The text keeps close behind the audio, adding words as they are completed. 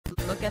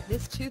look at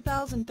this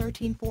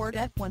 2013 Ford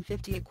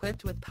F-150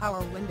 equipped with power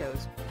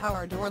windows,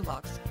 power door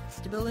locks,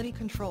 stability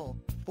control,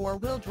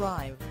 4-wheel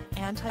drive,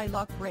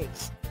 anti-lock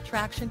brakes,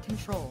 traction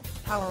control,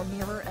 power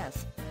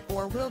mirrors,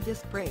 4-wheel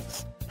disc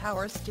brakes,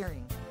 power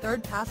steering,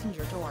 third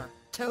passenger door,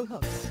 tow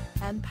hooks,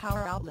 and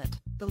power outlet.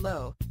 The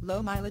low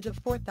mileage of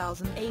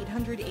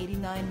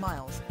 4,889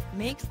 miles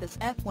makes this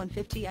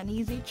F-150 an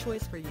easy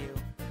choice for you.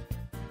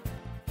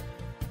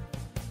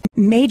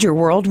 Major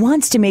World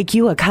wants to make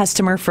you a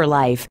customer for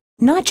life.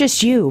 Not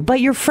just you, but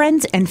your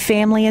friends and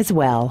family as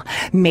well.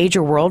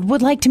 Major World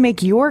would like to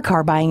make your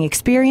car buying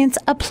experience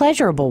a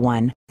pleasurable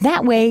one.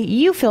 That way,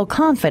 you feel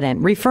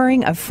confident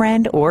referring a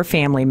friend or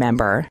family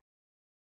member.